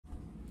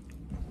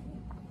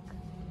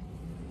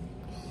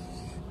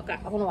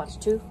Okay, I want to watch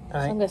 2. All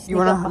right. So I'm gonna You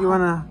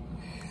wanna?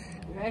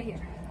 right here.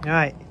 All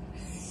right.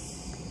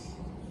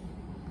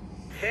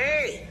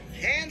 Hey,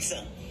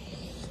 handsome.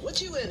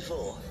 What you in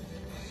for?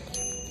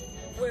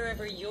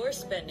 Wherever you're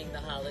spending the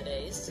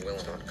holidays,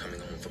 Will's not coming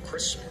home for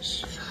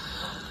Christmas.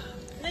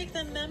 make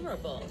them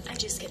memorable. I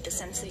just get the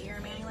sense that you're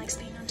a man who likes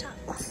being on top.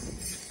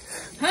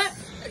 Huh?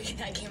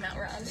 I came out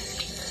wrong.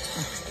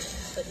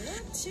 But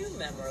not too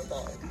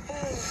memorable.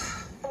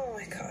 Oh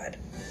my God.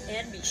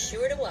 And be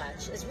sure to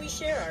watch as we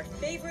share our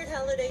favorite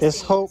holiday There's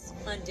scenes hope.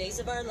 on Days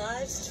of Our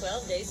Lives,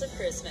 12 Days of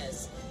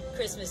Christmas.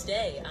 Christmas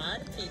Day on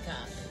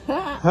Peacock.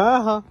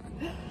 Uh-huh.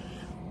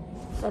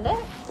 So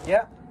that?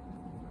 Yeah.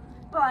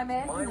 Well, I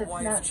imagine My it's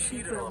wife not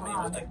cheated super on me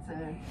long. with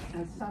It's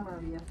a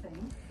summary of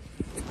things.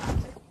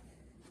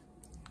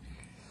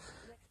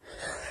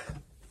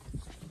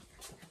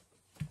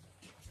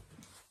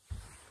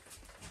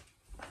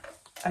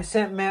 I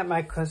sent Matt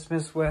my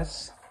Christmas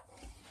wish.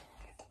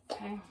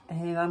 Okay.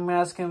 And I'm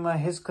asking about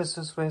his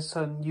Christmas wish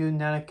so you and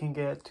Nana can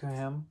get it to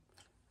him.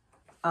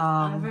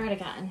 I've already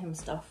gotten him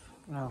stuff.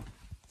 No.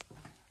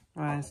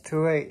 Well, it's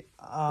too late.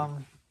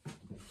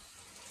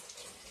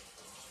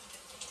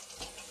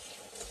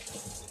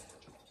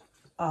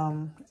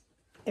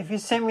 If you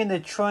send me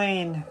the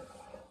train,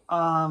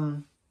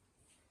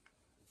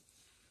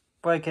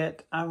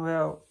 blanket, I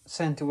will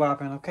send to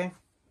Robin, okay?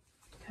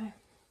 Okay.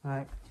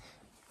 Alright.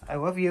 I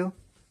love you.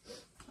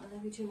 I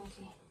love you too,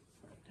 Monkey.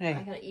 Hey.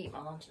 I gotta eat.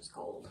 My lunch is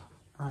cold.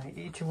 Alright,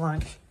 eat your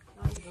lunch.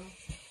 Alright,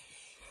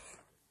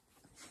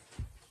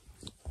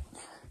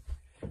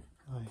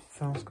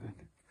 sounds good.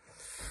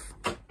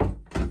 Let's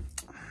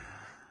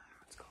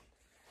go.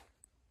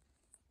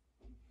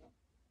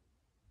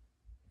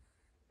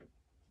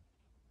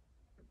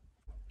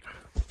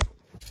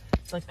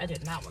 It's like I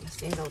did not want to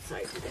stand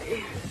outside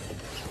today.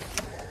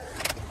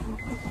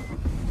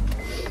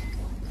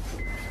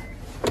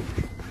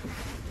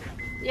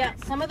 Yeah,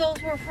 some of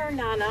those were for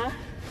Nana.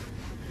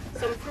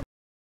 Some for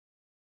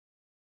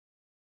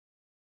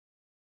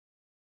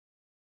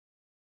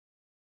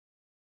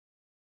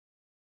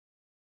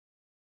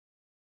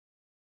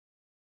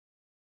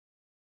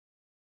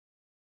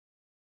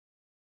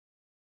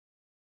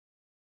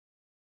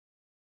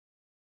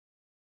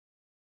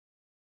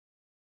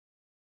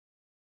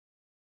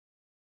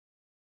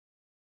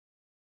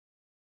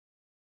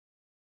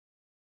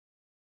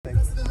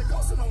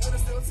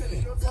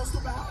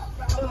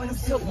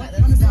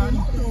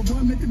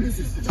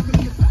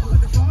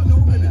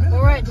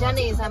We're at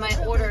Denny's. I might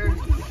order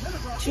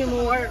 2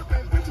 more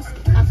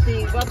off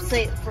the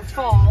website for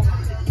fall,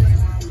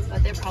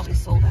 but they're probably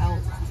sold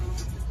out.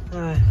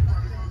 Alright.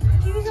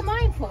 What are you using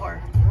mine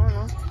for? I don't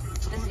know.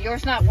 Does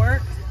yours not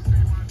work?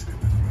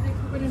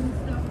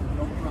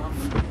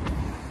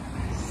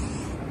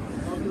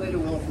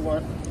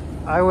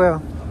 I will.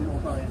 Did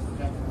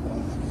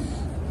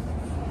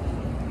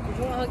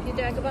you want to hug your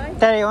dad goodbye?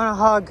 Daddy, I want a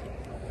hug.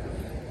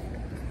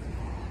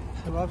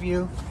 I love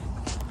you.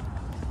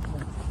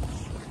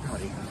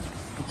 Thank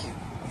you.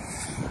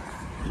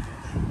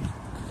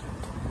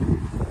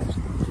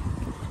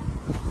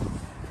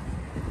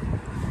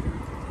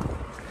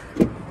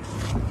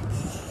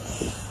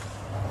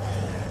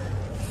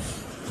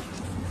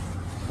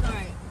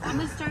 Alright, I'm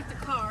going to start the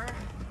car.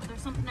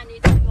 There's something I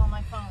need to do on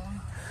my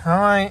phone.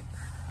 Alright.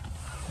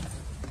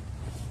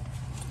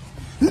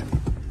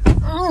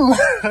 Oh,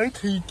 hi,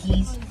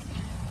 Twinkies.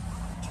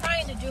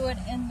 Trying to do it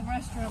in the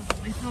restroom,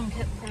 but my phone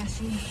kept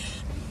crashing.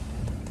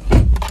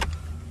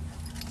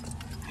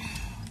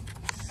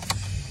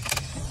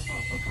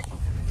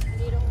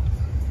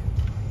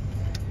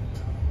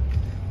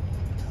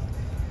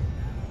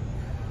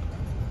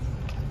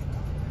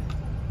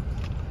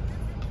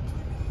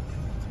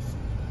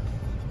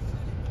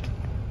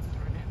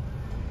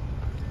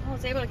 I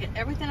was able to get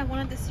everything I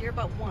wanted this year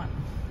but one.